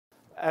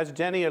As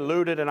Jenny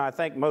alluded, and I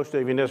think most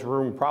of you in this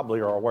room probably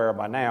are aware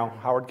by now,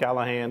 Howard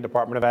Callahan,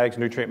 Department of Ag's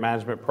Nutrient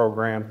Management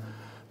Program,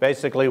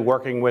 basically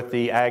working with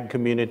the ag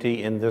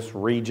community in this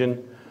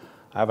region.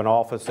 I have an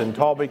office in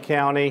Talbot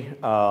County.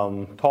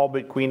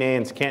 Talbot, Queen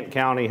Anne's, Kent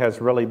County has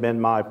really been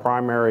my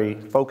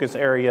primary focus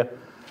area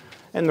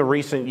in the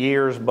recent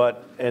years,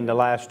 but in the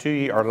last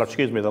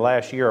the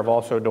last year I've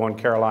also done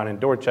Caroline and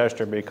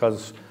Dorchester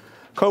because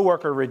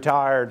coworker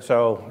retired,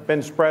 so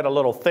been spread a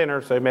little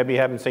thinner, so maybe you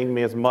haven't seen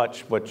me as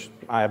much, which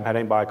I haven't had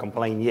anybody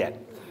complain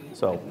yet.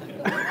 So,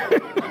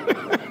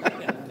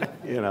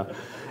 you know,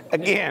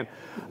 again,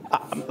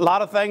 a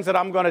lot of things that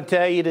I'm going to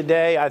tell you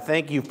today, I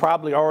think you've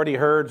probably already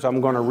heard, so I'm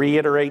going to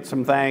reiterate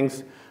some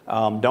things.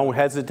 Don't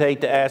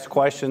hesitate to ask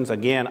questions.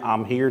 Again,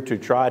 I'm here to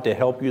try to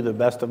help you the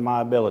best of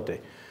my ability.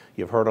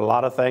 You've heard a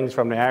lot of things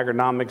from the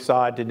agronomic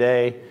side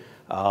today.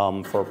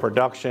 For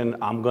production,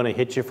 I'm going to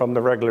hit you from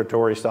the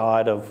regulatory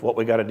side of what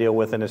we got to deal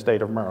with in the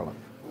state of Maryland.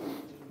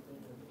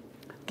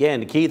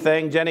 Again, the key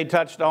thing Jenny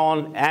touched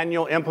on,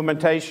 annual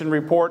implementation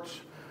reports.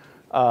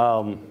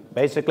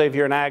 Basically, if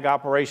you're an ag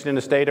operation in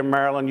the state of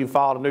Maryland, you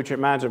filed a nutrient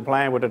management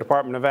plan with the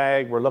Department of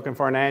Ag. We're looking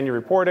for an annual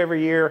report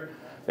every year.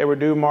 They were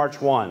due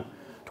March 1.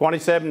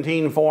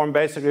 2017 form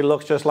basically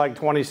looks just like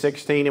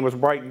 2016. It was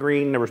bright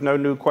green. There was no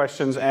new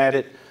questions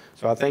added.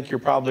 So I think you're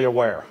probably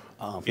aware.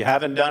 If you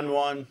haven't done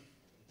one,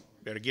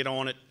 better get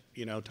on it.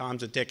 You know,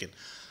 time's a ticking.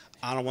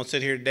 I don't want to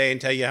sit here today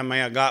and tell you how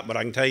many I got, but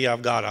I can tell you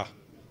I've got a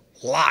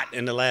lot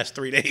in the last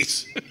 3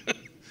 days.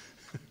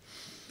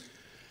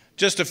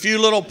 Just a few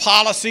little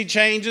policy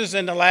changes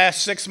in the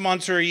last 6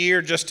 months or a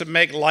year just to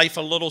make life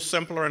a little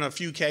simpler in a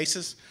few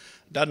cases.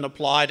 Doesn't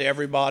apply to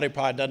everybody,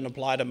 probably doesn't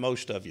apply to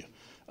most of you.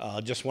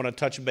 Just want to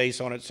touch base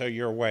on it so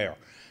you're aware.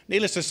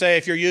 Needless to say,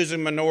 if you're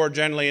using manure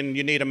generally and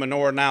you need a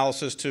manure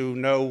analysis to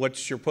know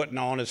what you're putting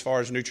on as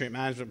far as nutrient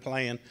management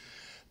plan,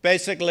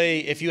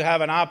 basically, if you have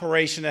an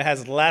operation that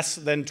has less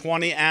than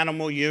 20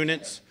 animal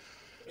units,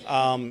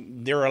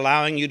 they're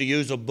allowing you to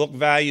use a book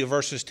value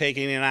versus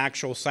taking an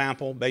actual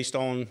sample based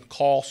on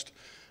cost.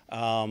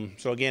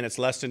 So again, it's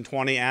less than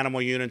 20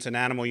 animal units. An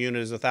animal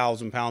unit is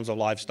 1,000 pounds of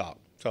livestock.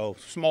 So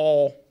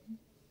small,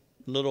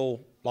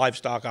 little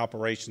livestock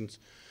operations.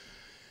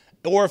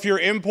 Or if you're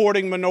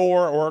importing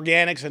manure or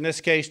organics, in this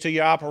case, to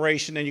your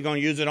operation and you're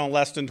going to use it on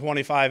less than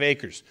 25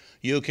 acres,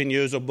 you can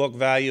use a book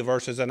value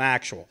versus an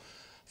actual.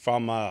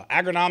 From an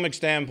agronomic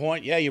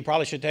standpoint, yeah, you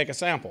probably should take a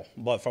sample.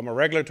 But from a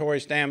regulatory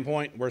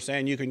standpoint, we're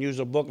saying you can use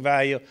a book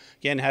value.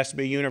 Again, it has to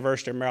be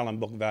University of Maryland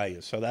book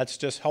value. So that's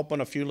just helping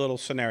a few little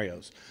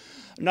scenarios.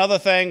 Another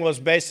thing was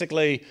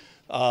basically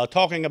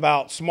talking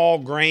about small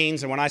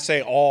grains. And when I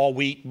say all,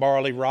 wheat,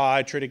 barley,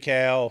 rye,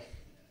 triticale,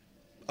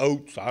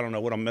 oats, I don't know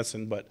what I'm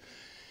missing.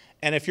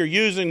 And if you're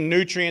using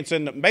nutrients,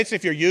 basically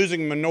if you're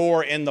using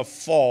manure in the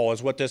fall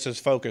is what this is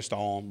focused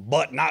on,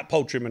 but not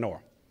poultry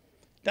manure.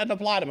 Doesn't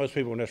apply to most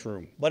people in this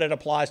room, but it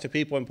applies to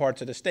people in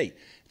parts of the state.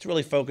 It's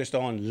really focused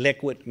on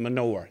liquid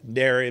manure,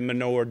 dairy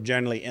manure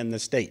generally in the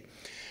state.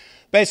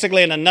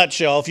 Basically, in a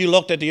nutshell, if you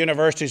looked at the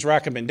university's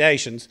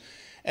recommendations,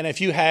 and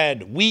if you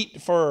had wheat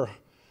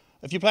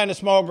if you planted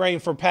small grain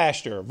for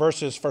pasture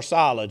versus for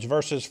silage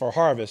versus for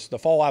harvest, the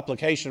fall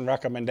application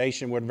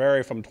recommendation would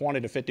vary from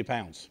 20 to 50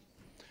 pounds.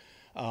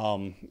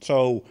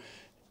 So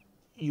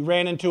you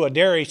ran into a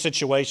dairy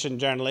situation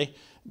generally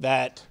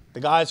that the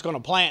guy's going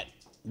to plant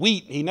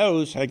wheat. He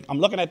knows, hey, I'm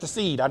looking at the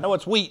seed. I know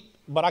it's wheat,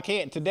 but I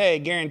can't today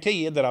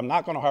guarantee you that I'm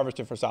not going to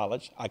harvest it for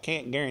silage. I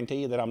can't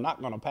guarantee you that I'm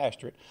not going to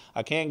pasture it.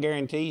 I can't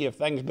guarantee you if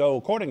things go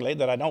accordingly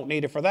that I don't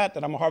need it for that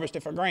I'm going to harvest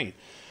it for grain.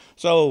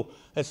 So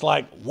it's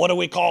like, what do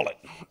we call it?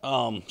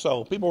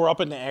 So people were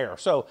up in the air.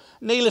 So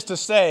needless to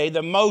say,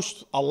 the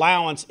most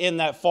allowance in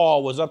that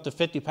fall was up to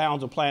 50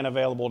 pounds of plant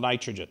available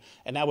nitrogen.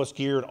 And that was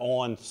geared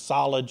on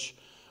silage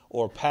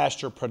or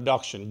pasture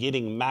production,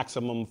 getting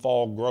maximum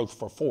fall growth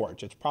for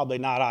forage. It's probably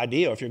not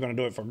ideal if you're going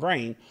to do it for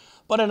grain.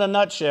 But in a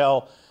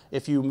nutshell,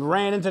 if you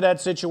ran into that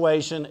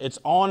situation, it's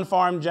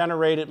on-farm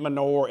generated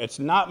manure. It's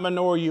not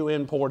manure you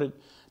imported.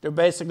 They're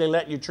basically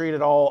letting you treat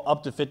it all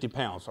up to 50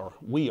 pounds, or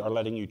we are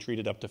letting you treat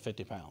it up to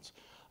 50 pounds.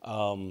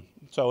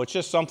 So it's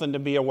just something to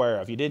be aware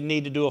of. You didn't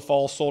need to do a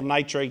fall soil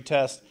nitrate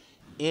test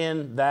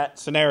in that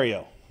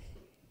scenario.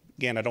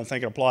 Again, I don't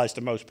think it applies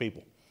to most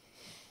people.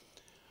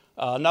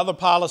 Another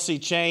policy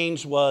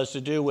change was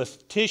to do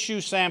with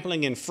tissue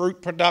sampling in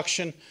fruit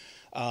production.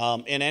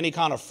 In any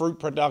kind of fruit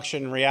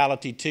production, in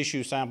reality,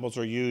 tissue samples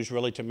are used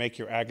really to make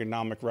your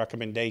agronomic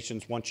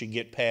recommendations once you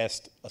get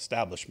past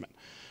establishment.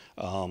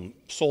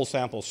 Soil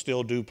samples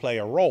still do play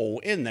a role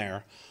in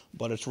there,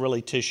 but it's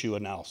really tissue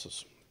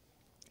analysis.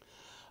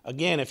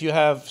 Again, if you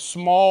have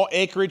small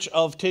acreage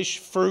of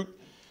fruit,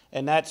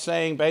 and that's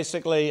saying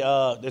basically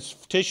this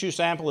tissue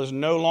sample is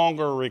no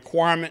longer a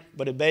requirement,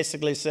 but it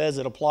basically says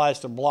it applies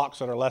to blocks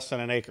that are less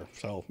than an acre,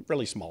 so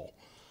really small.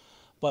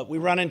 But we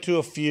run into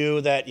a few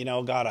that, you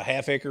know, got a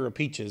half acre of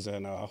peaches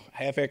and a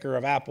half acre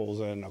of apples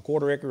and a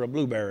quarter acre of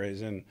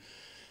blueberries, and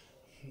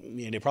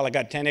you know, they probably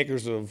got 10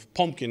 acres of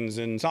pumpkins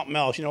and something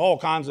else, you know, all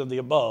kinds of the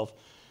above.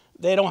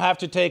 They don't have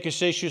to take a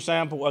tissue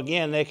sample.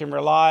 Again, they can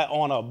rely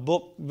on a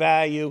book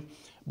value,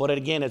 but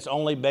again, it's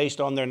only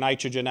based on their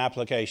nitrogen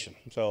application.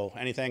 So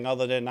anything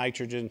other than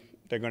nitrogen,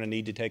 they're going to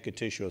need to take a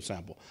tissue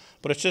sample.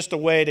 But it's just a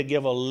way to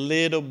give a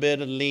little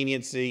bit of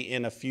leniency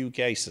in a few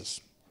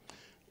cases.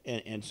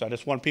 And so I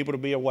just want people to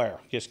be aware,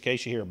 just in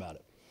case you hear about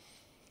it.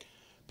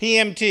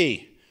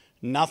 PMT,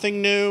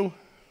 nothing new.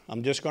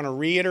 I'm just going to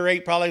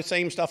reiterate probably the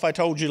same stuff I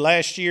told you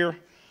last year,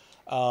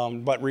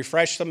 but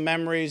refresh some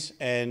memories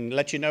and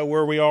let you know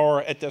where we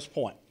are at this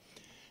point.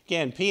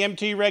 Again,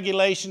 PMT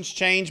regulations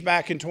changed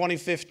back in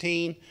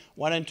 2015,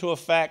 went into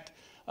effect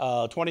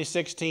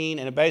 2016,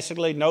 and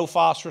basically no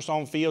phosphorus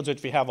on fields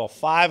if you have a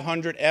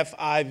 500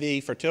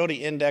 FIV, fertility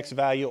index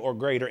value or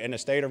greater in the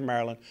state of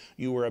Maryland.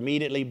 You were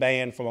immediately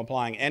banned from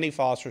applying any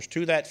phosphorus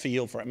to that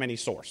field from any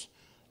source.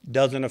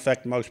 Doesn't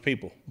affect most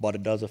people, but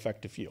it does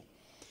affect a few.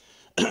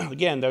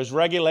 Again, those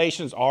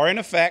regulations are in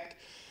effect,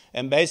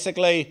 and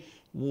basically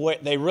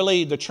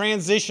the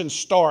transition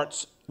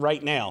starts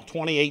right now,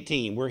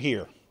 2018, we're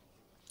here.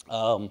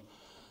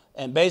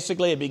 And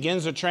basically it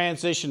begins a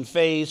transition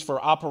phase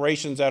for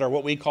operations that are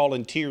what we call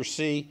in Tier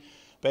C.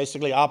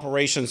 Basically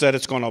operations that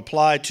it's going to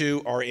apply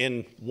to are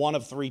in one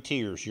of three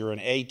tiers. You're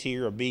an A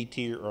tier, a B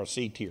tier, or a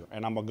C tier.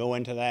 And I'm going to go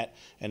into that,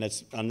 and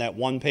it's on that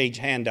one-page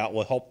handout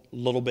will help a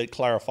little bit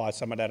clarify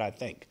some of that, I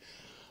think.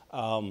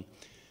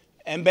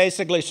 And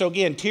basically, so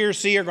again, Tier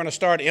C are going to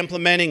start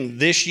implementing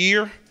this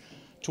year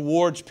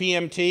towards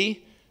PMT.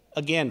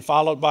 Again,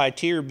 followed by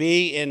Tier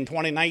B in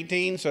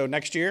 2019, so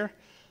next year.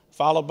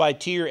 Followed by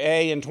Tier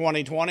A in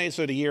 2020,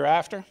 so the year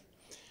after.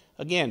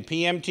 Again,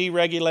 PMT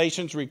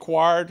regulations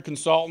required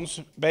consultants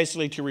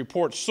basically to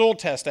report soil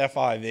test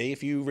FIV.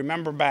 If you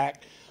remember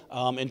back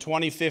in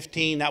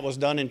 2015, that was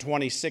done in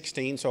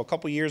 2016, so a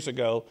couple years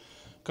ago,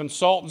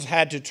 consultants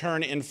had to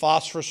turn in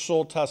phosphorus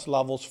soil test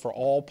levels for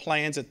all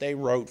plans that they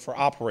wrote for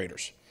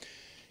operators.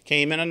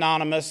 Came in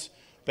anonymous.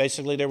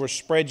 Basically, there were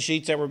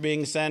spreadsheets that were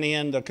being sent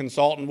in. The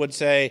consultant would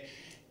say,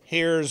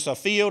 here's a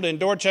field in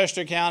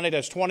Dorchester County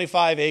that's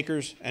 25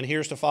 acres, and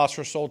here's the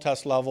phosphorus soil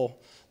test level.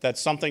 That's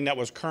something that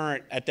was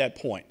current at that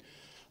point.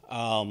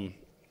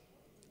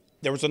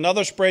 There was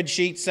another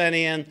spreadsheet sent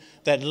in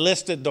that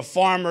listed the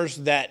farmers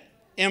that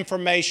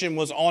information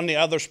was on the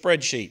other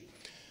spreadsheet.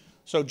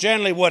 So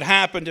generally what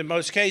happened in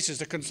most cases,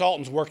 the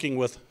consultant's working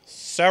with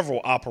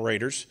several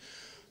operators.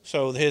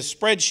 So his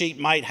spreadsheet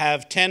might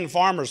have 10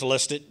 farmers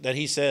listed that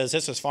he says,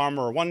 this is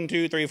farmer 1,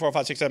 2, 3, 4,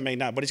 5, 6, 7, 8,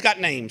 9. But he's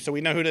got names, so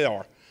we know who they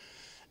are.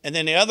 And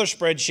then the other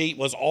spreadsheet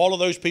was all of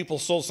those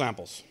people's soil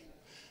samples.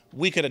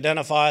 We could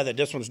identify that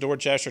this one's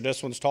Dorchester,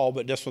 this one's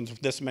Talbot, this one's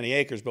this many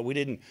acres, but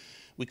we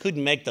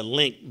couldn't make the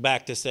link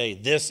back to say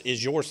this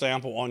is your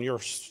sample on your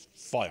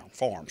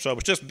farm. So it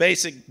was just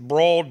basic,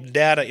 broad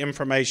data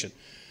information,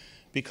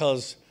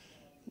 because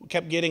we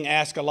kept getting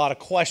asked a lot of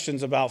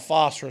questions about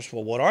phosphorus.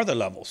 Well, what are the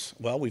levels?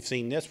 Well, we've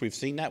seen this, we've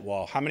seen that.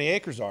 Well, how many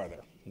acres are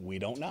there? We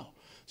don't know.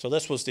 So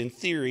this was in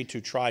theory to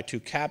try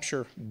to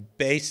capture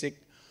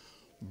basic,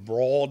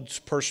 broad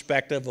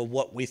perspective of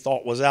what we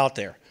thought was out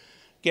there.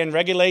 Again,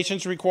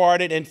 regulations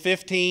required it in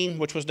 15,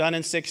 which was done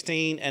in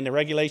 16, and the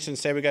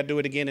regulations say we got to do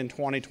it again in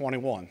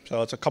 2021.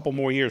 So it's a couple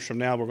more years from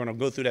now we're going to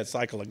go through that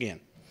cycle again.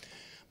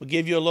 We'll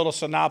give you a little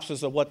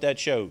synopsis of what that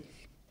showed.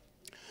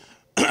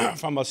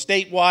 From a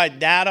statewide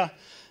data,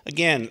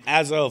 again,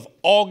 as of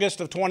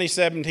August of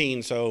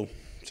 2017, so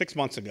 6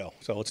 months ago.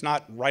 So it's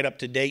not right up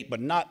to date,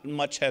 but not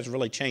much has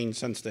really changed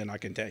since then, I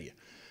can tell you.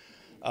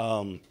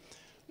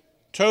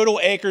 Total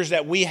acres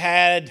that we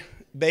had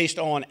based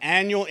on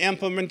annual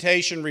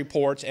implementation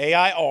reports,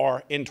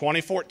 AIR, in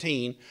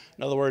 2014.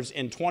 In other words,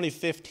 in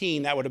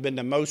 2015, that would have been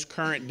the most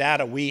current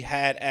data we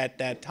had at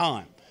that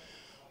time,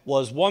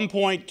 was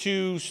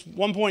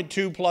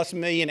 1.2 plus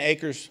million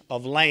acres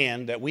of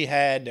land that we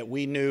had, that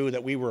we knew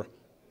that we were,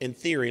 in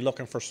theory,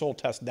 looking for soil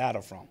test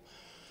data from.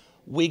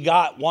 We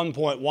got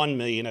 1.1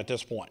 million at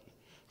this point.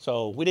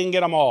 So we didn't get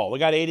them all. We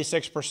got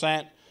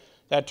 86%.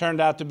 That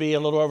turned out to be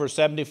a little over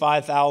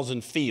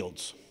 75,000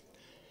 fields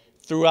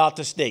throughout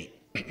the state.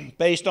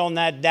 Based on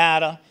that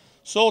data,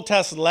 soil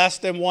tests less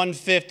than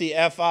 150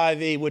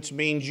 FIV, which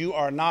means you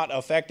are not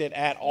affected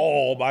at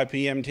all by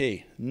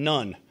PMT.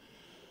 None.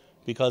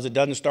 Because it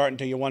doesn't start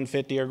until you're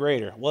 150 or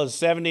greater. Was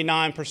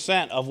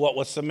 79% of what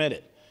was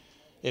submitted.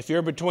 If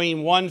you're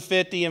between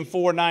 150 and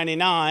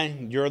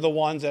 499, you're the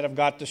ones that have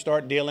got to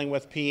start dealing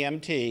with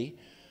PMT,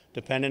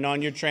 depending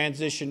on your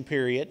transition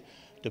period,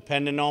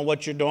 depending on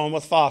what you're doing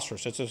with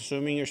phosphorus. It's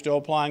assuming you're still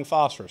applying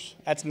phosphorus.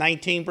 That's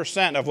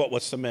 19% of what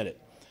was submitted.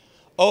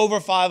 Over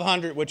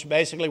 500, which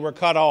basically were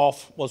cut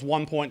off, was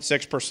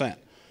 1.6%.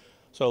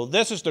 So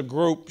this is the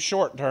group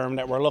short term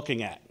that we're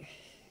looking at.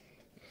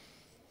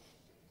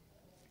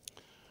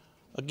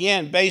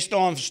 Again, based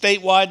on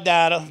statewide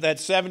data, that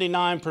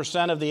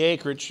 79% of the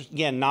acreage,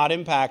 again, not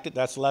impacted,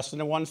 that's less than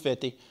the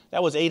 150.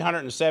 That was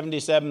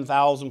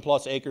 877,000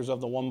 plus acres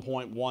of the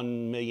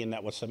 1.1 million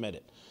that was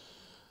submitted.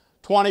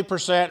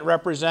 20%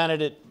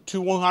 represented at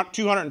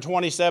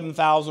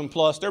 227,000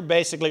 plus. They're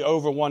basically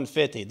over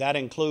 150. That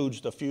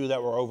includes the few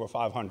that were over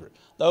 500.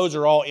 Those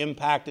are all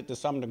impacted to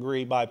some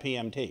degree by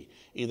PMT.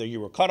 Either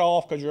you were cut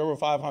off because you're over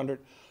 500,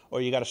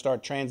 or you got to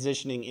start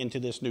transitioning into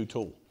this new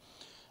tool.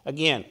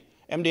 Again,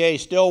 MDA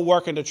is still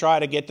working to try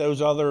to get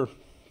those other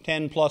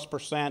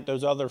 10+%,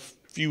 those other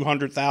few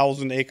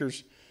 100,000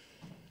 acres.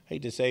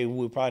 Hate to say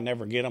we'll probably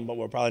never get them, but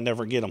we'll probably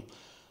never get them.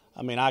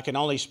 I mean, I can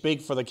only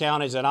speak for the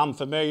counties that I'm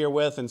familiar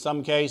with. In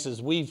some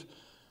cases,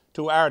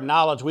 to our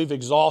knowledge, we've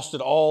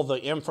exhausted all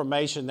the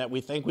information that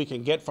we think we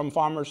can get from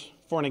farmers.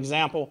 For an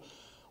example,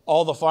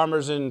 all the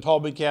farmers in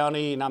Talbot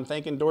County, and I'm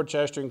thinking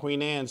Dorchester and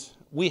Queen Anne's,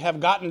 we have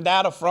gotten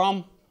data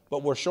from,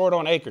 but we're short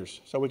on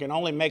acres. So we can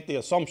only make the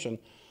assumption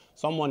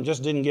someone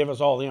just didn't give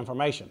us all the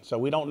information. So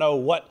we don't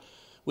know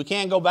we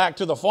can't go back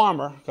to the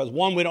farmer because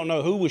one, we don't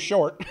know who was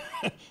short,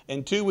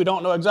 and two, we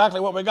don't know exactly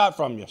what we got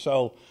from you.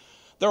 So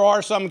there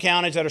are some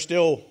counties that are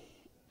still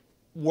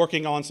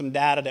working on some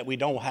data that we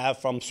don't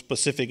have from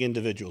specific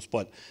individuals,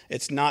 but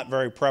it's not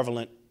very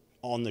prevalent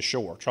on the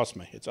shore. Trust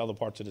me, it's other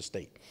parts of the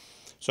state.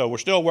 So we're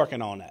still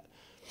working on that.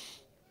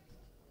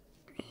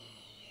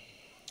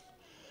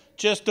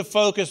 Just to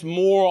focus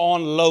more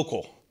on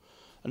local.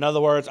 In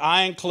other words,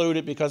 I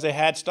included, because they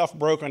had stuff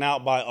broken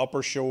out by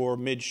upper shore,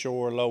 mid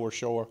shore, lower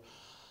shore.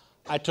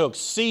 I took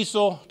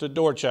Cecil to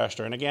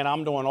Dorchester, and again,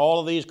 I'm doing all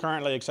of these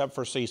currently except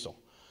for Cecil.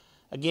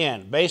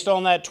 Again, based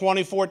on that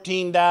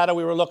 2014 data,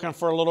 we were looking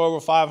for a little over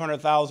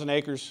 500,000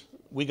 acres.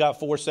 We got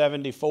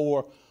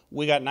 474.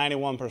 We got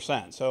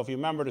 91%. So if you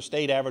remember, the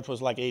state average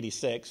was like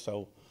 86.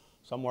 So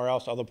somewhere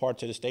else, other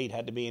parts of the state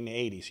had to be in the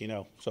 80s, you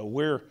know.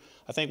 So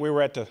I think we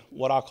were at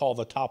what I call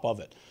the top of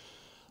it.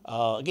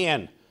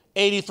 Again,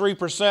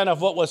 83% of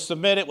what was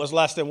submitted was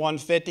less than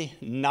 150,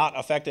 not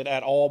affected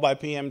at all by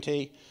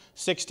PMT.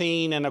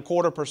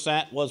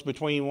 16.25% was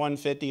between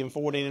 150 and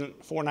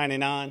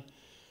 499.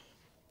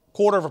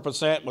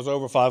 0.25% was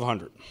over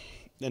 500.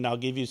 And I'll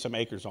give you some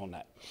acres on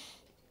that.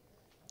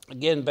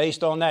 Again,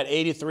 based on that,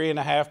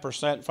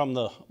 83.5% from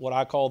what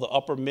I call the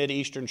upper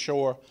mid-eastern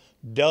shore,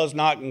 does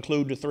not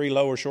include the 3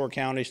 lower shore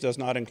counties, does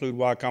not include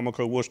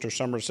Wicomico, Worcester,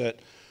 Somerset,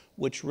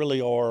 which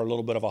really are a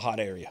little bit of a hot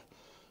area.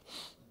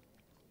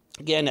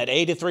 Again, that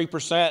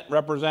 83%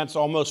 represents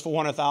almost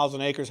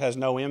 400,000 acres, has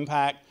no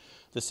impact.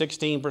 The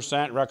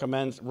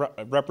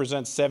 16%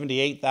 represents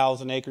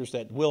 78,000 acres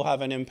that will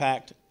have an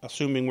impact,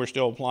 assuming we're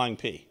still applying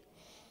P.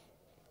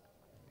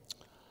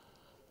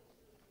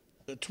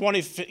 The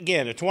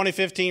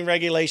 2015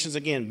 regulations,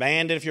 again,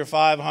 banned it if you're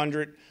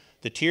 500.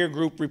 The tier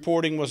group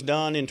reporting was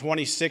done in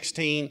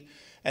 2016,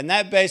 and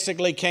that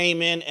basically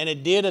came in and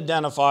it did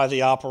identify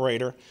the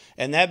operator,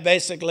 and that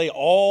basically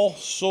all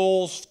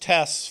soils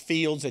test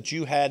fields that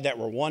you had that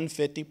were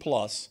 150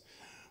 plus,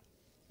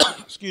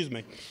 excuse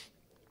me,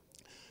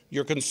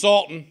 your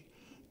consultant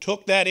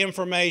took that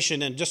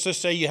information, and just to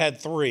say you had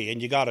 3,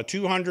 and you got a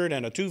 200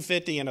 and a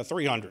 250 and a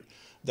 300.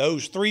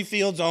 Those 3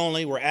 fields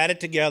only were added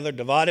together,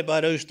 divided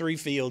by those 3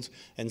 fields,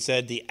 and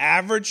said the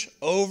average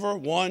over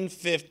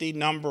 150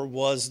 number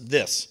was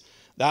this.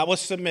 That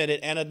was submitted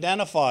and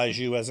identifies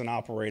you as an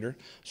operator,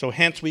 so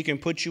hence we can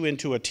put you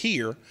into a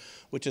tier,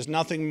 which is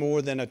nothing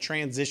more than a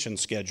transition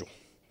schedule.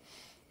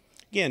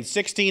 Again,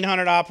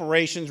 1,600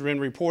 operations have been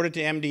reported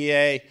to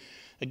MDA.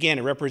 Again,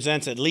 it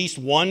represents at least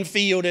 1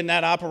 field in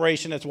that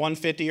operation that's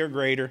 150 or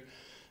greater.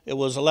 It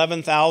was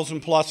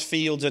 11,000 plus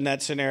fields in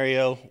that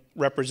scenario,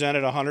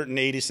 represented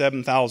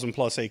 187,000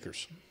 plus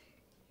acres.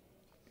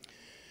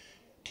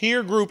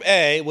 Tier Group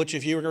A, which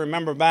if you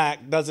remember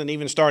back, doesn't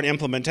even start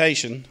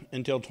implementation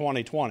until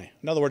 2020.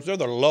 In other words, they're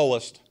the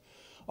lowest.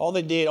 All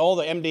the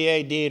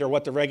MDA did, or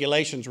what the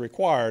regulations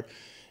required,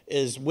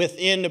 is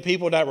within the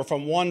people that were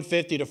from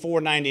 150 to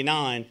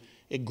 499,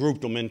 it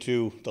grouped them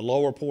into the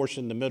lower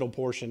portion, the middle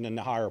portion, and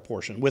the higher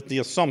portion, with the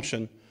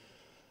assumption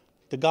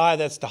the guy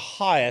that's the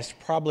highest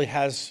probably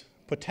has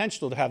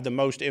potential to have the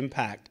most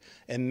impact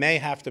and may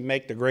have to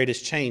make the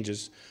greatest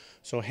changes.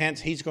 So hence,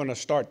 he's going to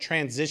start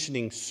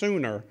transitioning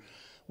sooner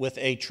with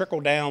a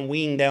trickle-down,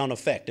 wean-down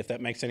effect, if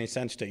that makes any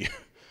sense to you.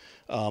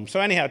 So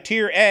anyhow,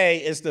 Tier A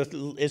is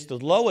the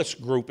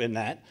lowest group in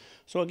that.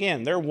 So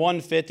again, they're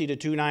 150 to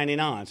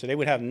 299, so they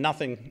would have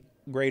nothing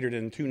greater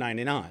than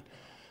 299.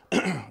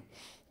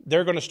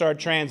 They're going to start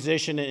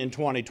transitioning in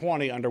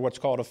 2020 under what's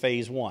called a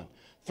Phase 1.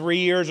 3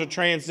 years of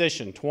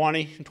transition,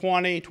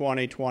 2020,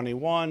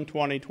 2021,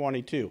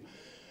 2022.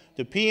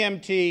 The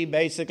PMT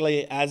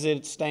basically, as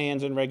it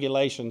stands in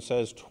regulation,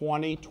 says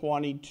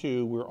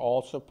 2022, we're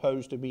all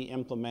supposed to be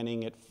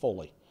implementing it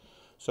fully.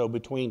 So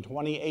between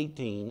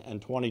 2018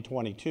 and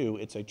 2022,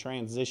 it's a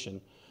transition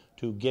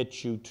to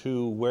get you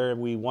to where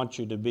we want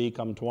you to be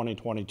come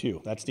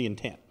 2022. That's the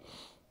intent.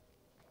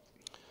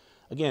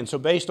 Again, so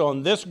based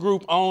on this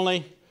group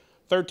only,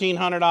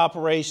 1,300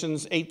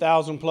 operations,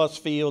 8,000 plus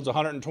fields,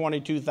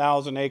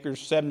 122,000 acres,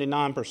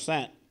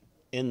 79%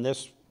 in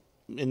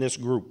this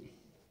group.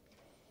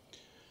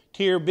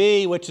 Tier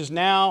B, which is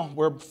now,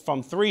 we're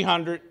from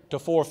 300 to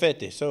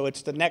 450, so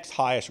it's the next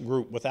highest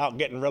group without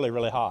getting really,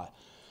 really high.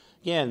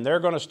 Again, they're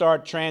going to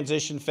start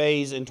transition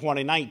phase in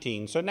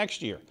 2019, so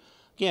next year.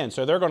 Again,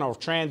 so they're going to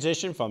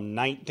transition from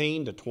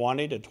 19 to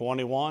 20 to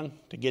 21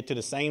 to get to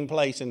the same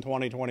place in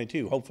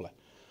 2022, hopefully.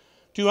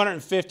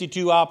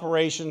 252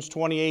 operations,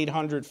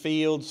 2,800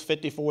 fields,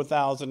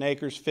 54,000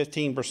 acres,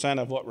 15%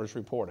 of what was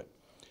reported.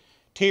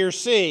 Tier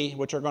C,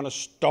 which are going to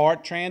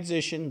start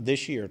transition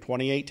this year,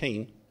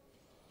 2018,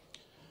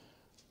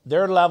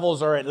 their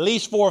levels are at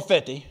least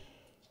 450.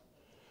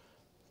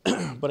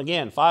 But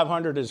again,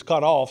 500 is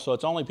cut off, so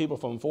it's only people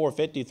from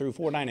 450 through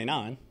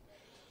 499.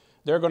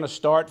 They're going to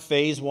start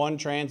phase 1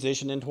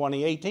 transition in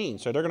 2018.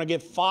 So they're going to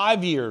get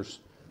 5 years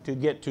to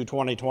get to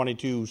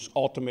 2022's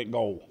ultimate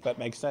goal, if that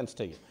makes sense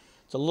to you.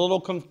 It's a little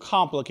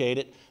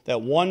complicated.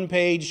 That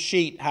one-page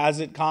sheet has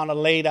it kind of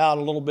laid out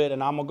a little bit,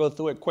 and I'm going to go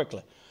through it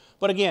quickly.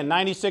 But again,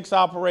 96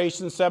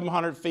 operations,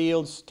 700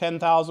 fields,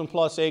 10,000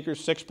 plus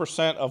acres,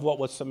 6% of what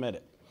was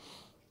submitted.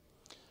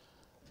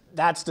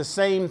 That's the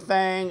same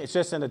thing. It's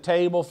just in a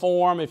table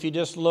form. If you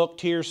just look,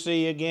 Tier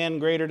C again,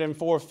 greater than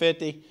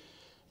 450.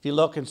 If you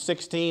look in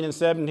 16 and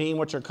 17,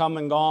 which are come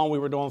and gone, we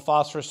were doing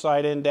phosphorus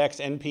site index,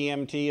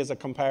 NPMT as a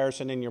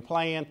comparison in your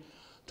plan.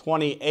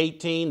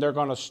 2018, they're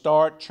going to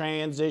start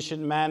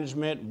transition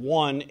management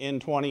 1 in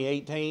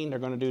 2018. They're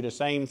going to do the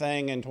same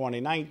thing in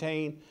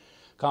 2019.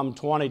 Come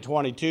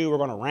 2022, we're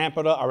going to ramp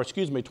it up, or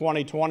excuse me,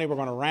 2020, we're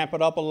going to ramp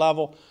it up a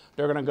level.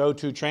 They're going to go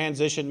to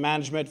transition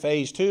management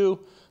phase 2.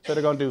 So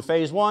they're going to do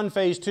phase 1,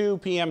 phase 2,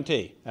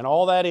 PMT. And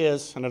all that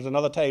is, and there's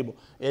another table,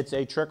 it's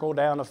a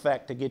trickle-down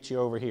effect to get you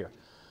over here.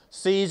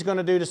 C is going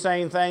to do the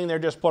same thing, they're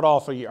just put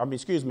off a year. B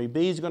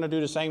is going to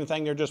do the same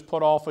thing, they're just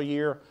put off a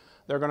year.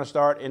 They're going to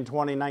start in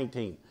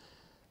 2019.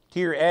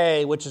 Tier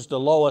A, which is the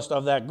lowest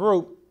of that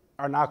group,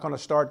 are not going to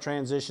start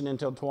transition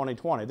until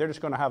 2020. They're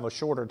just going to have a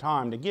shorter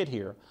time to get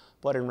here,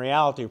 but in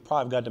reality, we've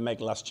probably got to make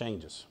less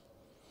changes.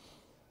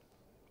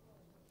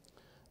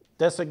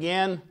 This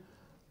again,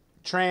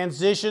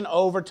 transition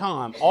over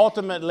time.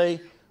 Ultimately,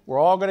 we're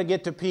all going to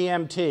get to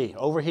PMT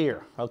over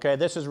here. Okay,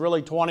 this is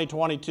really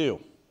 2022.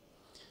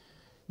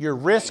 Your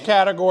risk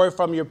category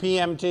from your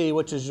PMT,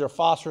 which is your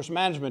phosphorus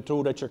management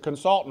tool that your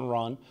consultant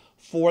run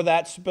for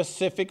that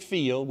specific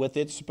field with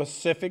its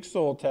specific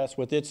soil test,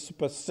 with its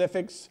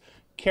specific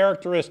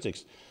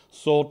characteristics,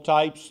 soil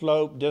type,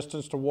 slope,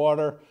 distance to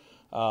water,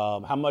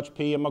 how much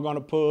P am I going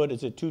to put,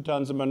 is it 2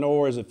 tons of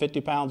manure, is it 50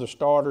 pounds of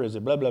starter, is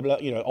it blah, blah, blah,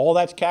 you know, all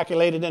that's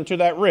calculated into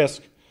that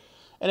risk.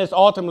 And it's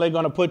ultimately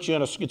going to put you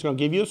in it's going to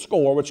give you a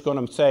score, which is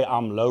going to say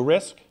I'm low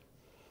risk,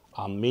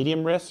 I'm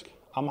medium risk,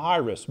 I'm high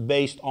risk,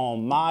 based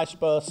on my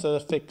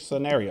specific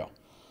scenario.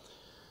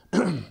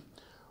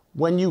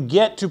 When you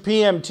get to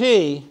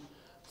PMT,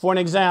 for an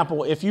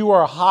example, if you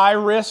are high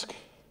risk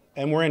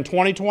and we're in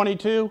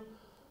 2022,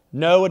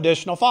 no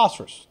additional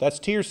phosphorus. That's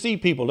Tier C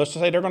people. Let's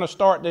just say they're going to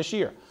start this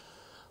year.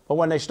 But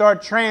when they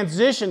start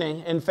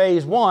transitioning in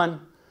phase 1,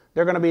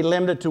 they're going to be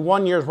limited to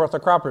 1 year's worth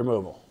of crop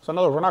removal. So in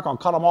other words, we're not going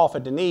to cut them off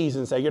at the knees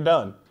and say, you're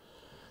done.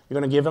 You're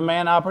going to give a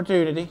man an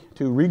opportunity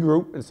to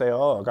regroup and say,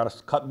 oh, I've got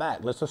to cut back.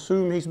 Let's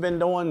assume he's been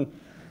doing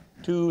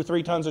 2 or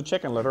 3 tons of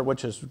chicken litter,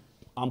 which is,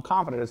 I'm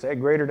confident, it's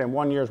greater than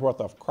 1 year's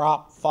worth of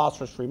crop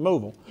phosphorus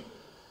removal.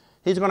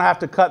 He's going to have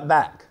to cut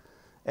back.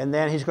 And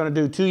then he's going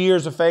to do 2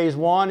 years of phase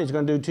 1. He's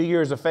going to do 2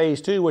 years of phase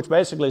 2, which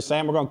basically is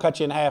saying we're going to cut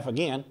you in half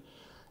again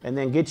and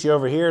then get you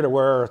over here to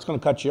where it's going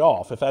to cut you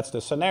off, if that's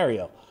the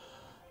scenario.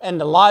 And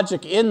the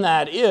logic in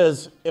that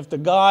is if the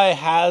guy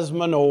has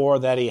manure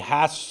that he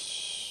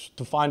has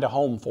to find a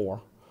home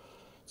for,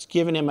 it's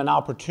giving him an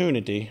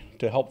opportunity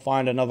to help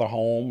find another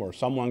home or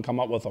someone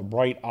come up with a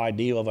bright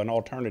idea of an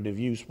alternative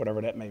use,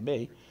 whatever that may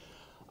be.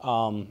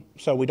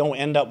 So we don't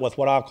end up with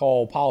what I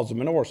call piles of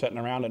manure sitting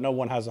around that no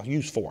one has a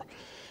use for.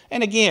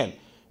 And again,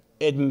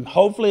 it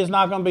hopefully is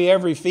not going to be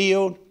every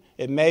field.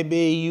 It may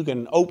be you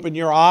can open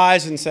your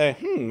eyes and say,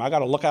 I got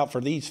to look out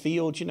for these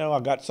fields. You know,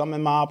 I've got some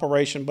in my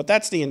operation, but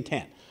that's the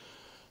intent.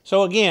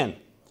 So again,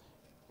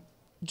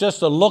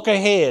 just a look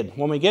ahead.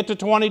 When we get to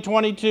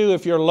 2022,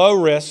 if you're low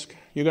risk,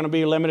 you're going to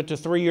be limited to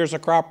 3 years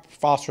of crop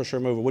phosphorus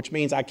removal, which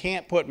means I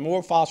can't put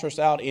more phosphorus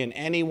out in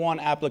any one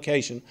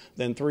application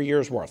than 3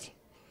 years worth.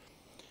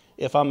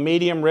 If I'm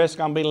medium risk,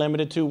 I'm be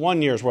limited to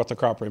 1 year's worth of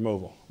crop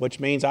removal, which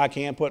means I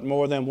can't put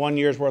more than 1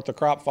 year's worth of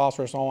crop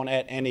phosphorus on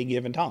at any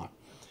given time.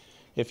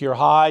 If you're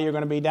high, you're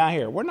going to be down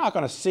here. We're not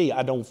going to see,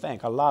 I don't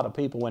think, a lot of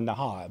people in the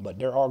high, but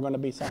there are going to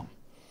be some.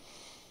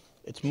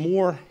 It's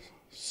more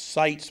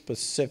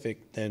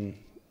site-specific than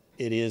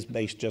it is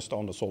based just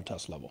on the soil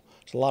test level.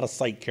 There's a lot of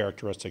site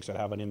characteristics that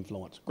have an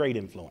influence, great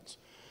influence.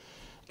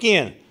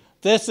 Again,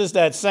 this is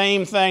that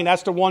same thing.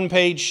 That's the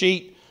one-page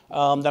sheet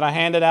that I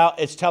handed out.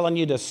 It's telling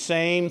you the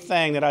same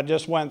thing that I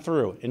just went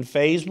through. In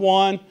phase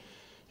 1,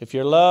 if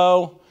you're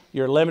low,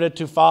 you're limited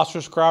to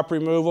phosphorus crop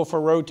removal for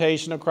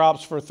rotation of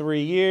crops for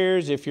 3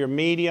 years. If you're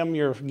medium,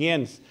 you're,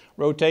 again,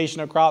 rotation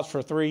of crops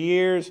for 3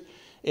 years.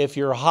 If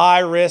you're high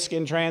risk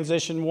in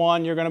transition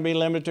 1, you're going to be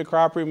limited to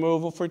crop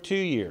removal for 2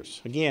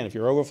 years. Again, if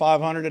you're over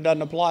 500, it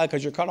doesn't apply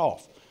because you're cut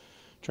off.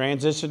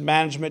 Transition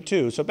management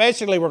 2. So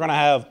basically, we're going to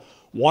have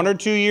 1 or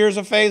 2 years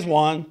of phase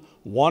 1,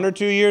 1 or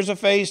 2 years of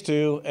phase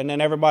 2, and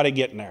then everybody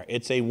getting there.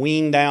 It's a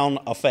wean down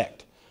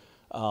effect.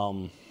 It's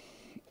going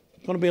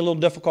to be a little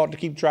difficult to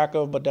keep track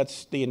of, but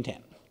that's the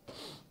intent.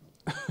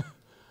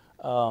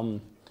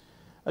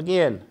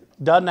 Again,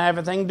 doesn't have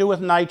anything to do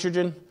with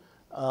nitrogen.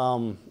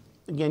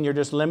 Again, you're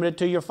just limited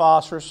to your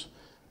phosphorus.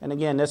 And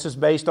again, this is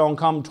based on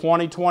come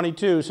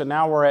 2022, so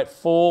now we're at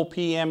full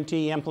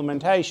PMT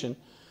implementation.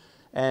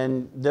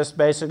 And this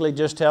basically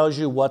just tells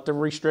you what the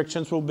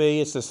restrictions will be.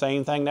 It's the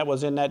same thing that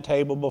was in that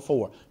table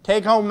before.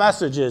 Take-home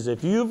messages: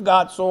 if you've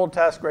got soil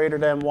test greater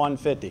than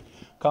 150,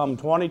 come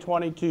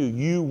 2022,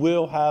 you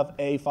will have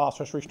a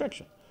phosphorus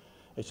restriction.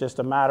 It's just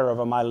a matter of,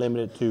 am I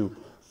limited to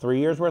 3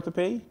 years worth of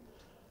P,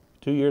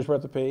 2 years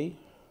worth of P,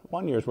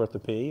 1 year's worth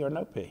of P, or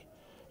no P?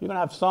 You're going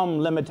to have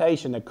some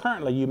limitation that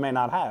currently you may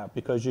not have,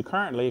 because you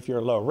currently, if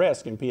you're low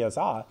risk in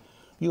PSI,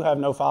 you have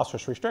no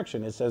phosphorus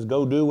restriction. It says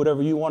go do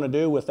whatever you want to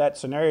do with that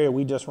scenario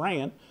we just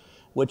ran,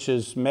 which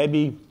is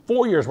maybe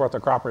 4 years worth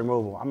of crop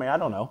removal. I mean, I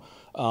don't know.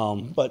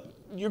 But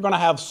you're going to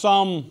have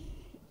some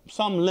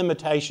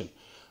limitation.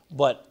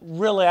 But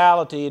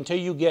reality, until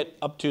you get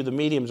up to the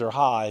mediums or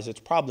highs, it's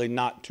probably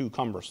not too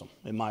cumbersome,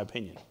 in my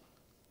opinion.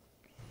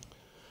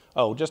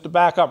 Oh, just to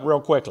back up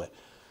real quickly.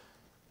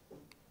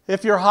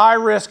 If you're high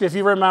risk, if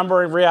you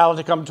remember, in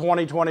reality, come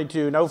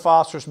 2022, no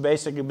phosphorus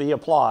basically be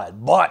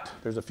applied. But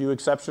there's a few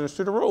exceptions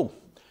to the rule.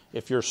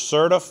 If you're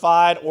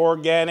certified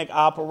organic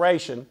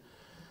operation,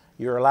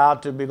 you're going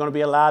to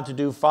be allowed to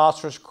do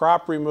phosphorus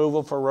crop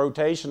removal for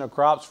rotation of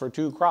crops for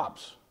 2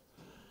 crops.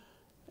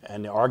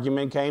 And the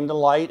argument came to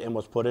light and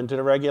was put into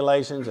the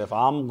regulations. If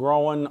I'm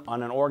growing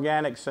on an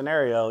organic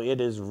scenario,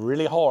 it is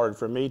really hard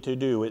for me to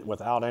do it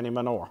without any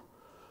manure.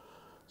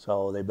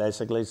 So they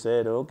basically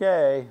said,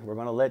 okay, we're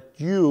going to let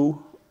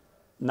you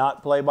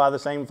not play by the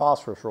same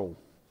phosphorus rule.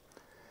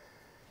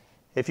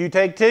 If you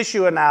take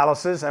tissue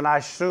analysis, and I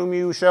assume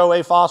you show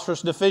a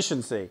phosphorus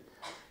deficiency,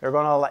 they're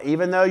going to,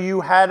 even though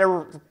you had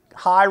a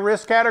high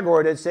risk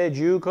category that said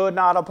you could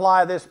not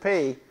apply this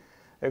P,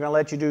 they're going to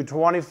let you do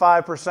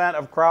 25%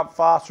 of crop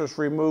phosphorus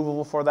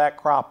removal for that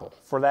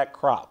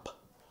crop.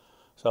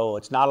 So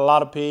it's not a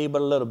lot of P,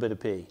 but a little bit of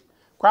P.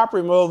 Crop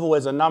removal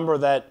is a number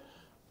that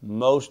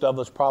most of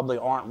us probably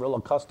aren't real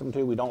accustomed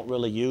to, we don't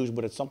really use,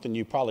 but it's something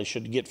you probably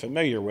should get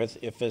familiar with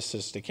if this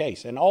is the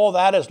case. And all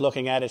that is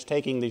looking at is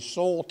taking the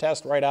soil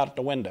test right out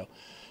the window.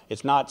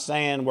 It's not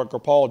saying what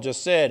Paul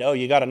just said, oh,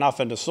 you got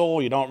enough in the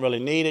soil, you don't really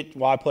need it,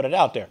 why put it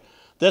out there?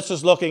 This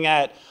is looking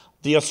at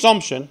the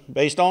assumption,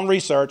 based on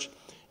research,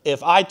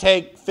 if I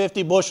take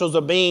 50 bushels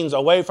of beans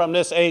away from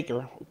this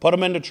acre, put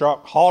them in the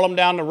truck, haul them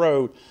down the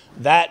road,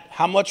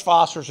 how much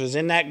phosphorus is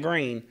in that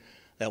green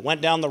that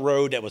went down the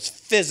road that was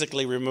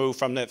physically removed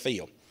from that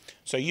field.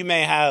 So you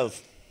may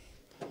have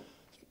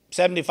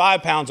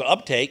 75 pounds of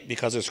uptake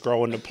because it's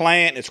growing the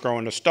plant, it's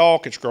growing the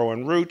stalk, it's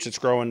growing roots, it's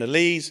growing the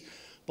leaves,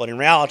 but in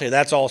reality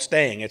that's all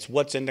staying. It's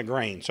what's in the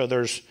grain. So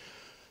there's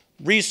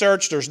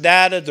research, there's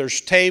data,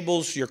 there's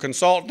tables, your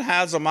consultant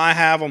has them, I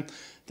have them,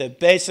 that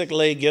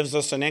basically gives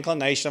us an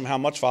inclination of how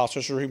much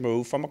phosphorus is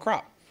removed from a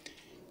crop.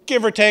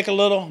 Give or take a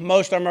little,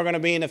 most of them are going to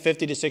be in the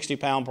 50 to 60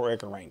 pound per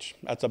acre range.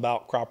 That's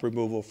about crop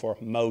removal for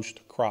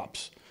most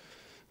crops.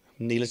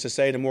 Needless to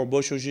say, the more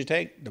bushels you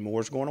take, the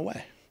more it's going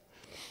away.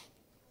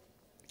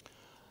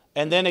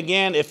 And then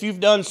again, if you've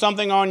done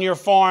something on your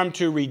farm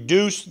to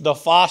reduce the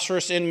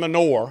phosphorus in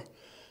manure,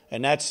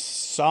 and that's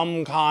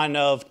some kind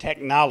of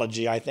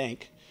technology, I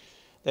think,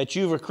 that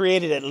you've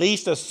created at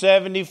least a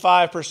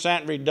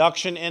 75%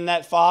 reduction in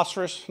that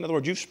phosphorus. In other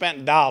words, you've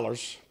spent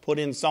dollars, put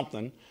in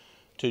something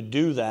to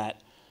do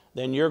that,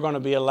 then you're going to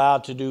be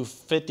allowed to do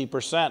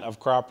 50% of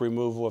crop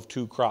removal of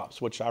 2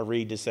 crops, which I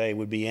read to say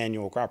would be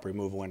annual crop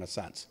removal in a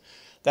sense.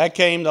 That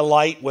came to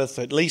light with,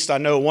 at least I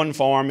know, one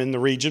farm in the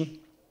region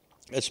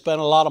that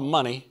spent a lot of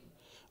money,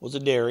 was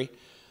a dairy,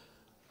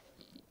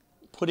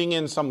 putting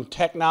in some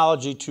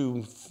technology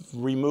to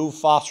remove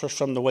phosphorus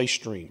from the waste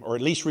stream, or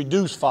at least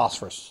reduce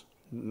phosphorus.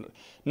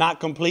 Not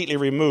completely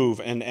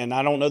remove, and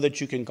I don't know that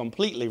you can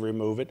completely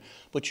remove it,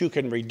 but you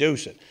can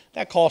reduce it.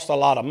 That costs a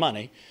lot of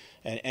money,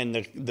 and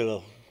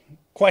the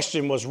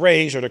question was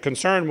raised, or the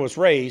concern was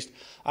raised,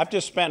 I've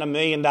just spent $1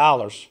 million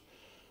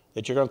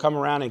that you're going to come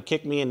around and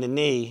kick me in the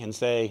knee and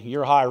say,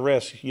 you're high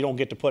risk, you don't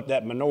get to put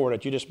that manure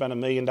that you just spent $1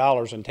 million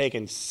and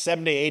taking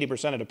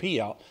 70–80% of the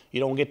P out, you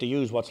don't get to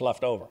use what's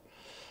left over.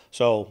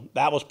 So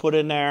that was put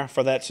in there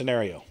for that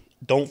scenario.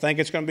 Don't think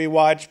it's going to be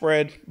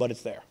widespread, but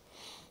it's there.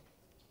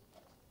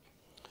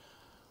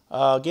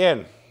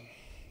 Again,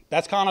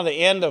 that's kind of the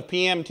end of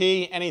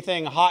PMT.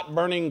 Anything hot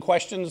burning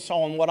questions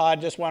on what I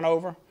just went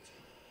over?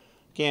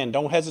 Again,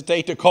 don't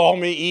hesitate to call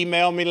me,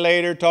 email me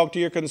later, talk to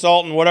your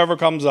consultant, whatever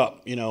comes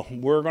up. You know,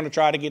 we're going to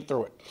try to get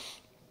through it.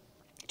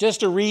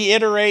 Just to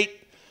reiterate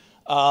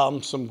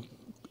some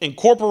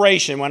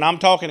incorporation, when I'm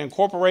talking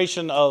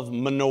incorporation of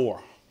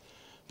manure.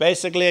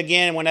 Basically,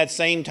 again, when that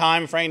same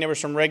time frame, there were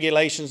some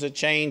regulations that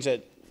changed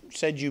that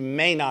said you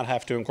may not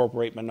have to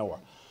incorporate manure.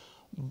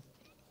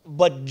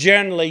 But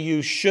generally,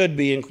 you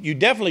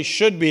definitely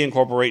should be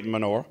incorporating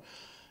manure.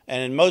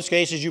 And in most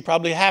cases, you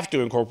probably have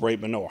to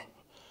incorporate manure.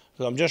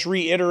 So I'm just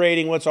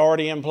reiterating what's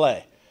already in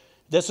play.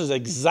 This is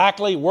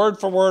exactly word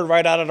for word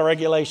right out of the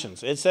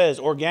regulations. It says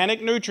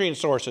organic nutrient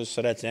sources,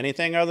 so that's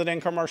anything other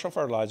than commercial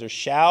fertilizers,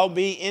 shall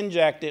be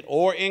injected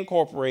or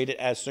incorporated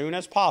as soon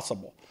as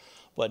possible,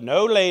 but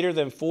no later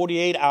than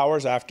 48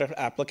 hours after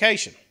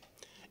application.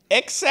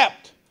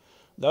 Except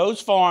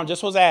those farms,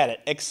 this was added,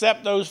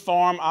 except those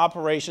farm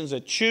operations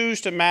that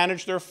choose to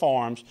manage their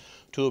farms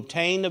to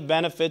obtain the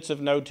benefits of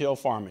no-till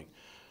farming.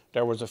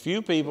 There was a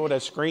few people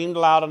that screamed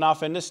loud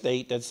enough in the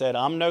state that said,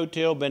 I'm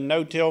no-till, been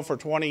no-till for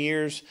 20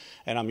 years,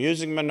 and I'm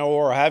using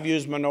manure, or have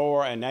used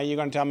manure, and now you're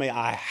going to tell me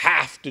I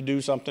have to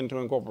do something to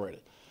incorporate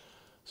it.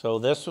 So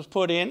this was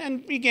put in,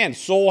 and again,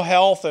 soil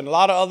health and a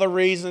lot of other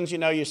reasons, you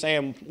know, you're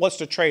saying, what's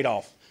the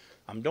trade-off?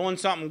 I'm doing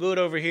something good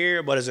over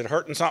here, but is it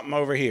hurting something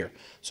over here?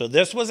 So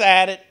this was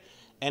added,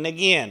 and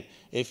again,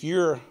 if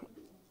you're,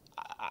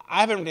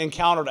 I haven't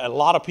encountered a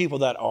lot of people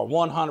that are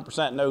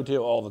 100%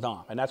 no-till all the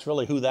time, and that's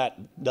really who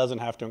that doesn't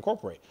have to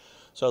incorporate.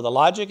 So the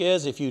logic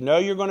is if you know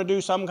you're going to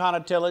do some kind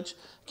of tillage,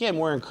 again,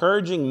 we're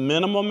encouraging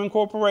minimum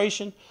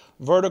incorporation,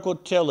 vertical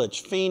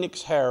tillage,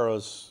 Phoenix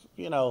harrows,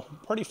 you know,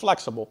 pretty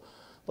flexible,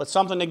 but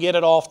something to get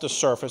it off the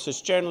surface.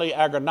 It's generally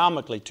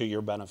agronomically to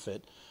your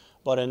benefit,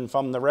 but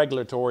from the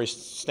regulatory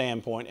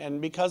standpoint, and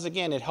because,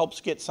 again, it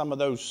helps get some of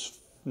those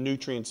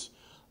nutrients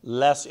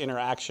less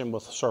interaction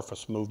with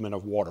surface movement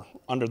of water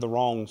under the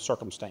wrong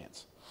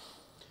circumstance.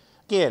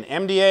 Again,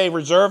 MDA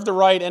reserved the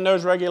right in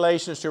those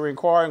regulations to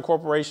require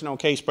incorporation on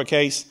case by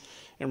case.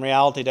 In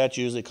reality, that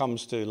usually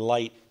comes to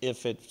light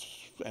if it's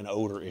an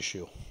odor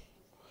issue.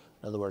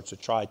 In other words, to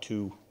try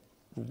to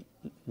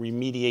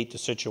remediate the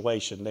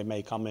situation, they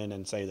may come in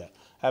and say that.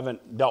 I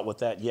haven't dealt with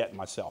that yet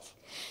myself.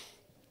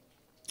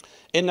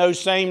 In those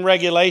same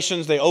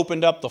regulations, they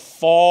opened up the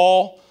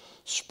fall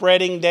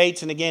spreading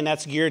dates, and again,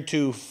 that's geared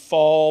to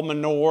fall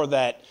manure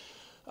that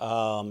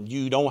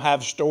you don't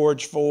have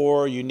storage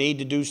for. You need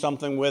to do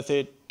something with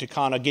it to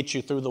kind of get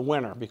you through the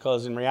winter,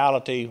 because in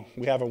reality,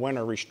 we have a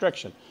winter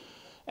restriction.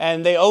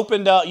 And they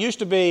opened up, used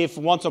to be,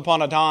 once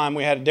upon a time,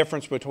 we had a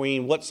difference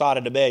between what side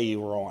of the bay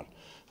you were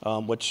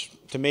on, which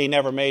to me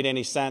never made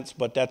any sense,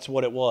 but that's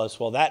what it was.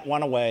 Well, that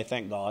went away,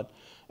 thank God.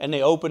 And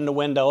they opened the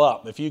window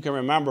up. If you can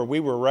remember, we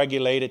were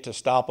regulated to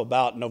stop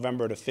about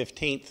November the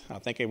 15th. I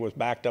think it was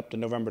backed up to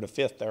November the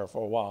 5th there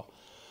for a while.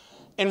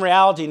 In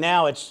reality,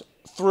 now it's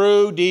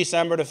through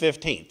December the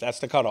 15th. That's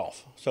the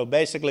cutoff. So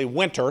basically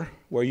winter,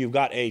 where you've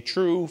got a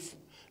true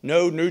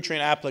no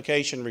nutrient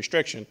application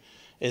restriction,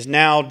 is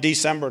now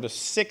December the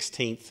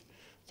 16th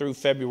through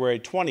February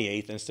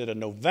 28th instead of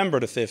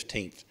November the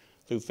 15th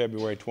through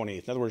February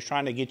 28th. In other words,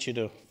 trying to get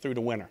you through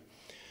the winter.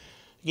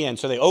 Again,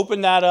 so they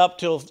opened that up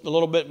to a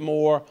little bit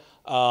more.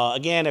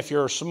 Again, if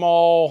you're a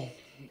small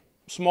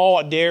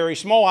dairy,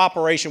 small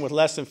operation with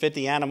less than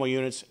 50 animal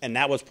units, and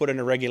that was put in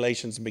the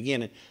regulations in the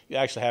beginning, you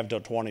actually have until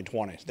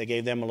 2020. They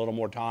gave them a little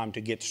more time to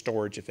get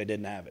storage if they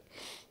didn't have it.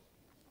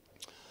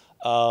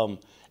 And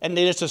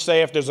needless to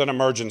say, if there's an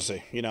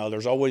emergency, you know,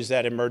 there's always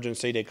that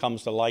emergency that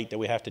comes to light that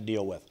we have to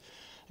deal with.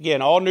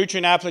 Again, all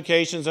nutrient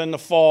applications in the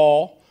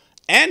fall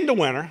and the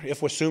winter,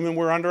 if we're assuming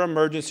we're under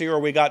emergency or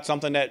we got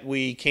something that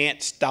we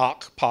can't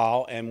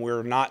stockpile and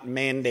we're not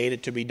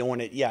mandated to be doing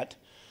it yet,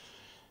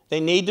 they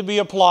need to be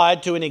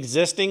applied to an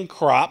existing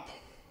crop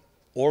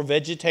or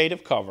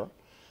vegetative cover.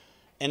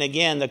 And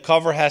again, the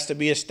cover has to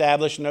be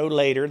established no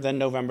later than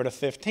November the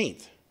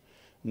 15th.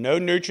 No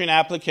nutrient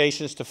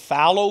applications to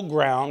fallow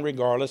ground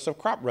regardless of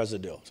crop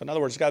residue. So in other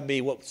words, it's got to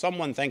be what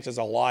someone thinks is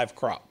a live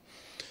crop.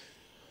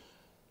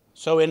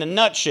 So in a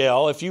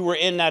nutshell, if you were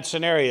in that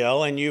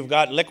scenario and you've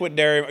got liquid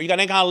dairy, or you got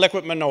any kind of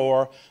liquid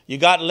manure, you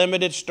got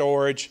limited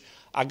storage,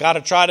 I got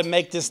to try to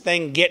make this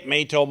thing get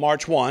me till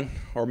March 1,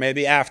 or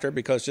maybe after,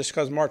 because just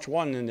because March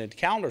 1 and the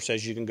calendar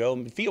says you can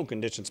go, field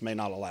conditions may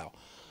not allow.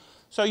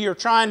 So you're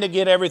trying to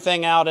get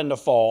everything out in the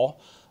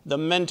fall. The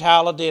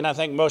mentality, and I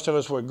think most of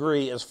us would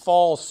agree, is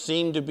fall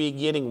seem to be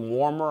getting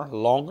warmer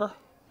longer.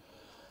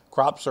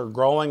 Crops are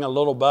growing a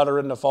little better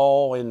in the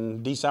fall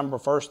in December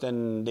 1st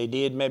than they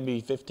did maybe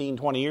 15,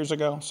 20 years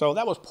ago. So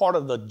that was part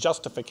of the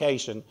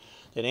justification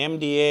that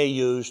MDA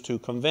used to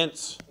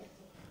convince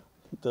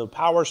the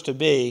powers to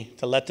be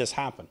to let this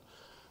happen.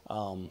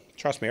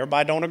 Trust me,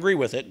 everybody don't agree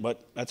with it,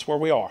 but that's where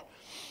we are.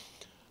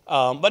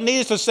 But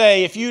needless to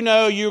say, if you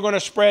know you're going to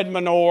spread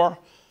manure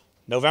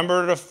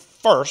November the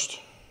 1st,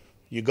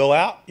 you go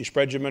out, you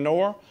spread your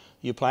manure,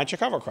 you plant your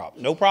cover crop.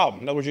 No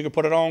problem. In other words, you can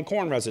put it on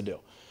corn residue.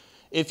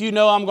 If you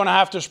know I'm going to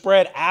have to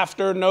spread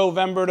after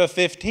November the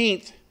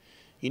 15th,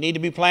 you need to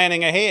be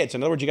planning ahead. So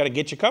in other words, you got to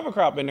get your cover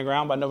crop in the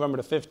ground by November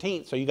the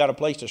 15th, so you got a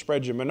place to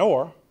spread your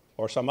manure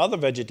or some other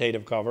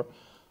vegetative cover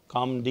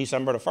come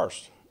December the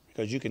 1st.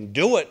 Because you can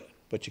do it,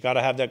 but you got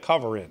to have that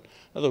cover in. In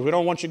other words, we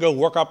don't want you to go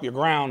work up your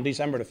ground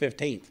December the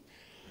 15th.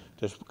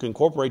 Just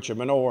incorporate your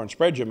manure and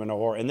spread your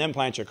manure and then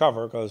plant your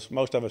cover, because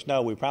most of us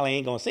know we probably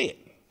ain't going to see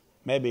it.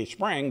 Maybe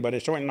spring, but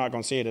it's certainly not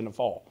going to see it in the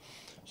fall.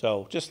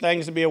 So just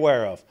things to be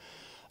aware of.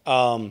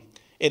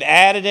 It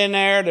added in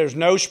there's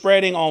no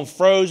spreading on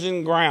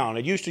frozen ground.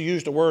 It used to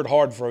use the word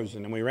hard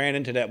frozen, and we ran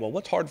into that. Well,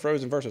 what's hard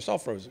frozen versus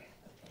soft frozen?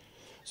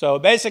 So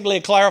basically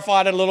it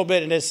clarified it a little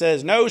bit, and it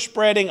says no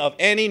spreading of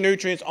any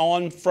nutrients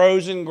on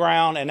frozen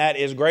ground, and that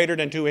is greater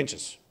than 2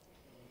 inches.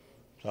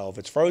 So if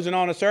it's frozen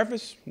on the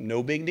surface,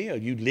 no big deal.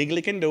 You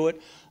legally can do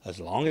it as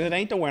long as it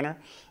ain't the winter,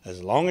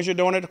 as long as you're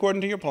doing it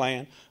according to your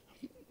plan.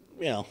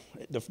 You know,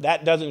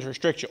 that doesn't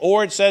restrict you.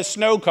 Or it says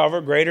snow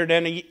cover greater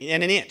than an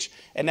inch,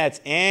 and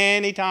that's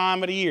any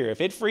time of the year.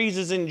 If it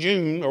freezes in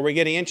June or we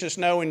get an inch of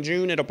snow in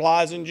June, it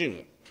applies in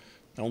June.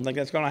 I don't think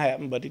that's going to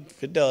happen, but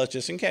if it does,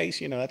 just in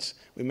case, you know,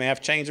 we may have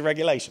to change the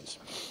regulations.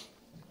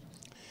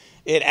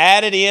 It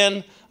added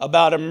in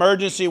about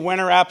emergency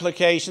winter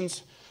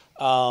applications.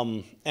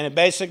 And it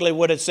basically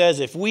what it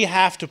says, if we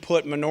have to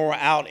put manure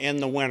out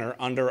in the winter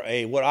under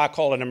what I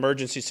call an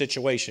emergency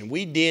situation,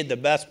 we did the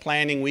best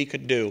planning we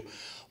could do,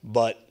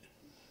 but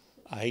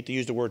I hate to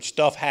use the word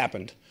stuff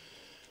happened.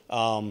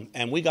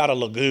 And we got a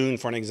lagoon,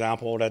 for an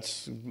example,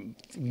 that's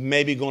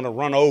maybe going to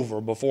run over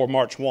before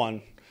March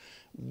 1.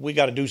 We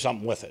got to do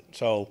something with it.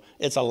 So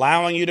it's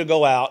allowing you to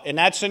go out. In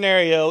that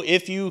scenario,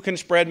 if you can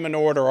spread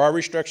manure, there are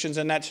restrictions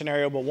in that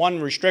scenario, but one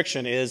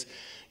restriction is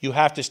you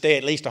have to stay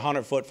at least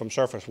 100 foot from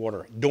surface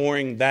water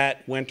during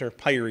that winter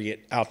period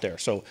out there.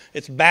 So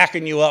it's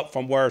backing you up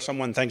from where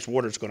someone thinks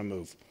water's going to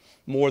move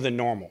more than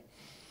normal.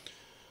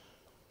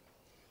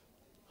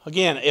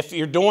 Again, if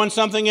you're doing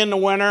something in the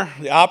winter,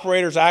 the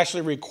operator is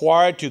actually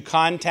required to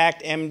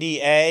contact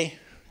MDA,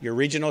 your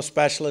regional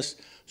specialist,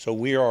 so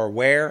we are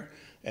aware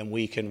and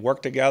we can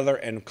work together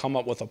and come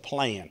up with a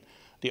plan.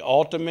 The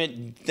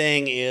ultimate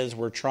thing is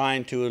we're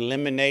trying to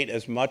eliminate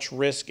as much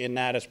risk in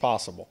that as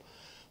possible.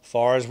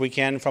 Far as we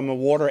can from the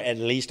water, at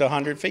least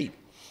 100 feet.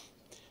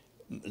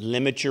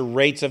 Limit your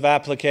rates of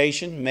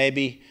application,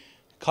 maybe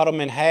cut them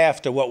in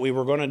half to what we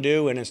were going to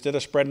do, and instead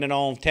of spreading it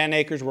on 10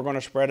 acres, we're going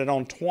to spread it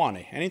on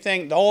 20.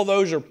 Anything, all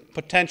those are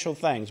potential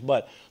things,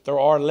 but there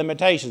are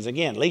limitations.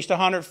 Again, at least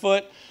 100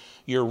 foot.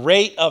 Your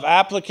rate of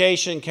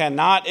application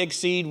cannot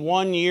exceed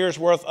 1 year's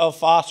worth of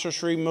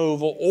phosphorus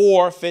removal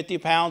or 50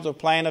 pounds of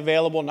plant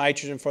available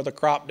nitrogen for the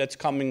crop that's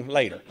coming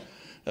later.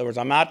 In other words,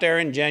 I'm out there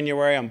in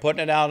January, I'm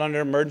putting it out under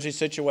emergency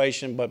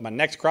situation, but my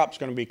next crop is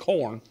going to be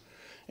corn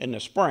in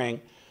the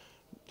spring.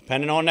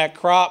 Depending on that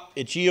crop,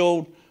 its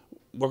yield,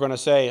 we're going to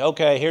say,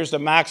 okay, here's the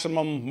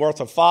maximum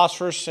worth of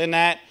phosphorus in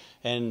that,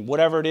 and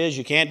whatever it is,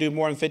 you can't do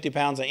more than 50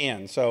 pounds of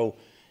N. So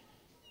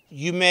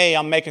you may,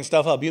 I'm making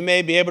stuff up, you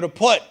may be able to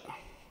put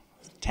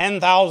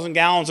 10,000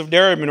 gallons of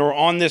dairy manure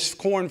on this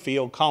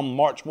cornfield come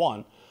March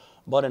 1.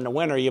 But in the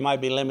winter, you might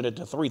be limited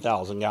to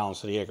 3,000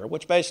 gallons to the acre,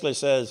 which basically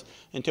says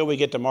until we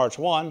get to March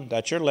 1,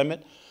 that's your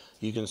limit.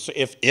 You can,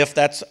 if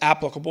that's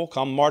applicable,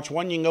 come March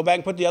 1, you can go back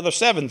and put the other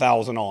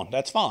 7,000 on.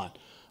 That's fine.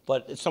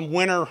 But it's some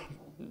winter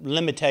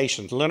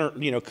limitations,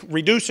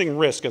 reducing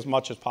risk as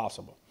much as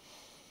possible.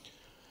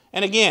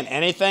 And again,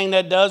 anything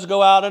that does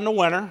go out in the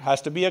winter has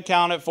to be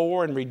accounted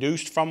for and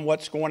reduced from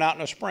what's going out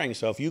in the spring.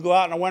 So if you go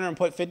out in the winter and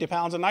put 50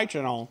 pounds of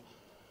nitrogen on,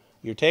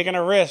 you're taking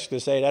a risk to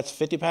say that's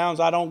 50 pounds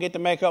I don't get to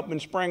make up in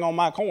spring on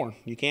my corn.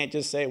 You can't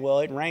just say, well,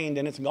 it rained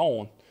and it's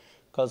gone,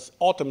 because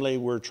ultimately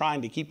we're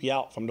trying to keep you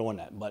out from doing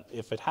that. But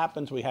if it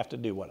happens, we have to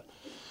do with it.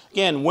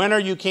 Again, winter,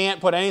 you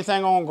can't put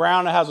anything on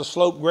ground that has a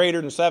slope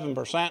greater than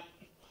 7%.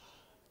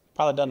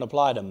 Probably doesn't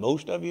apply to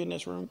most of you in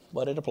this room,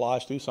 but it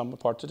applies to some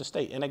parts of the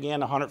state. And again,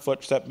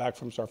 100-foot setback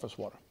from surface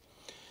water.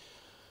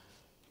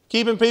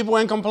 Keeping people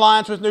in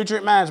compliance with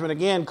nutrient management.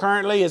 Again,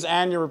 currently is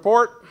annual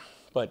report,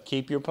 but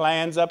keep your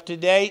plans up to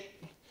date.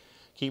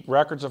 Keep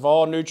records of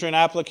all nutrient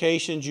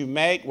applications you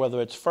make,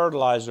 whether it's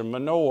fertilizer,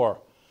 manure,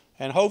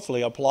 and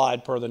hopefully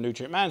applied per the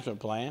nutrient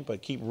management plan.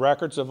 But keep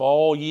records of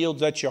all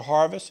yields that you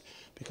harvest,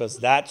 because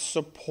that's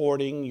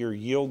supporting your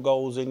yield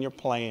goals in your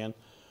plan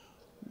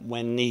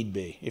when need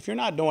be. If you're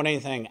not doing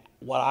anything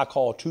what I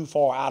call too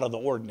far out of the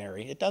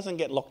ordinary, it doesn't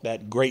get looked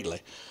at greatly,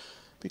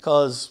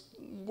 because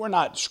we're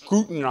not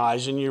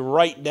scrutinizing you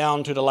right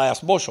down to the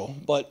last bushel.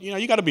 But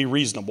you got to be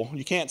reasonable.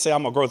 You can't say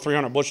I'm going to grow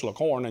 300 bushel of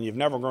corn and you've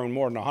never grown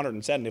more than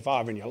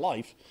 175 in your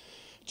life,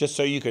 just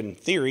so you can, in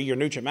theory, your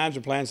nutrient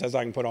management plan says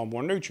I can put on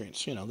more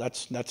nutrients.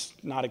 That's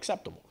not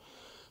acceptable.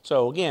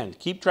 So again,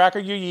 keep track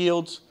of your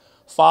yields.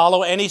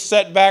 Follow any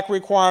setback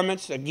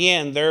requirements.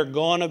 Again, they're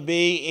going to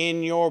be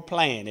in your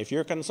plan. If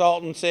your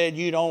consultant said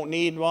you don't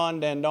need one,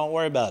 then don't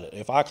worry about it.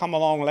 If I come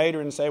along later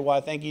and say, well,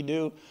 I think you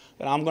do,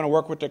 then I'm going to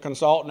work with the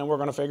consultant and we're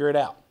going to figure it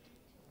out.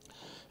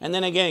 And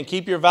then again,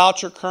 keep your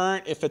voucher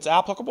current if it's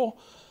applicable.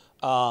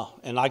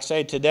 And like I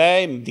say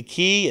today, the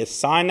key is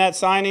sign that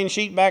sign-in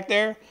sheet back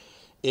there.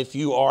 If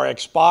you are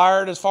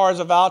expired as far as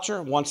a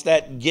voucher, once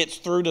that gets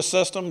through the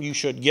system, you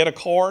should get a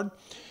card.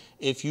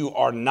 If you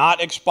are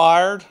not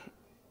expired,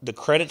 the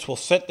credits will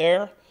sit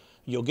there.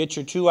 You'll get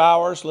your 2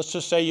 hours. Let's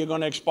just say you're going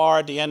to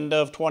expire at the end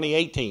of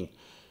 2018.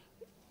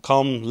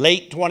 Come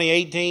late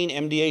 2018,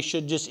 MDA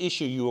should just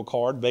issue you a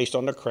card based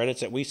on the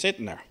credits that we sit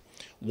in there.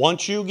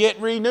 Once you get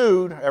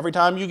renewed, every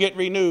time you get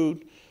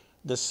renewed,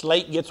 the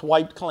slate gets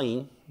wiped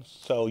clean.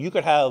 So you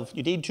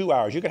need 2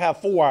 hours. You could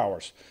have 4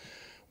 hours.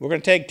 We're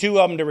going to take 2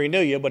 of them to renew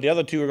you, but the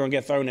other 2 are going to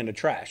get thrown in the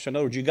trash. In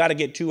other words, you got to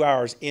get 2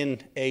 hours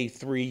in a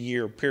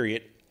 3-year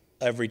period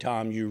every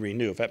time you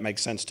renew, if that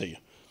makes sense to you.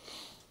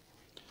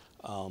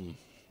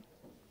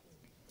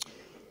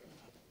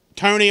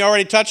 Tony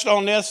already touched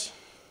on this.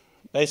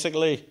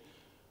 Basically,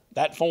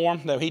 that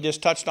form that he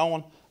just touched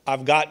on.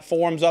 I've got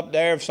forms up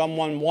there if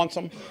someone wants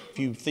them. If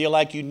you feel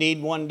like you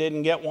need one,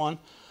 didn't get one.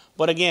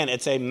 But again,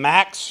 it's a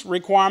max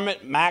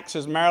requirement. Max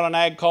is Maryland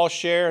Ag Cost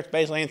Share. It's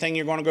basically anything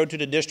you're going to go to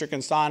the district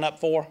and sign up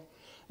for,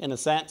 in a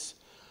sense.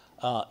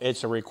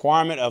 It's a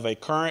requirement of a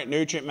current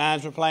nutrient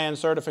management plan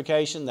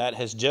certification that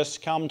has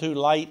just come to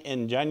light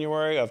in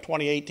January of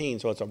 2018,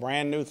 so it's a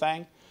brand new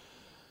thing.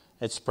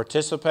 It's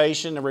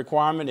participation, a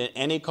requirement in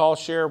any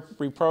cost share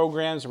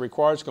programs. It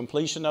requires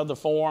completion of the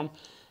form.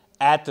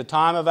 At the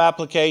time of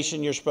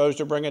application, you're supposed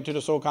to bring it to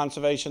the Soil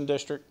Conservation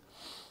District.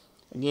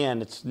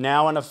 Again, it's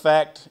now in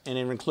effect, and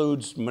it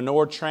includes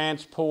manure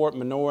transport,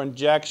 manure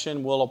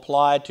injection will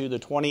apply to the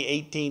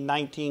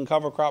 2018-19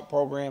 cover crop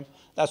program.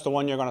 That's the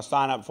one you're going to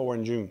sign up for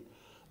in June,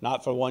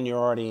 not for the one you're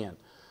already in.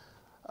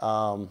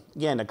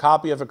 Again, a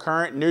copy of a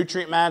current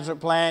nutrient management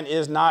plan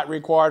is not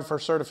required for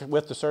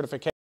with the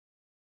certification.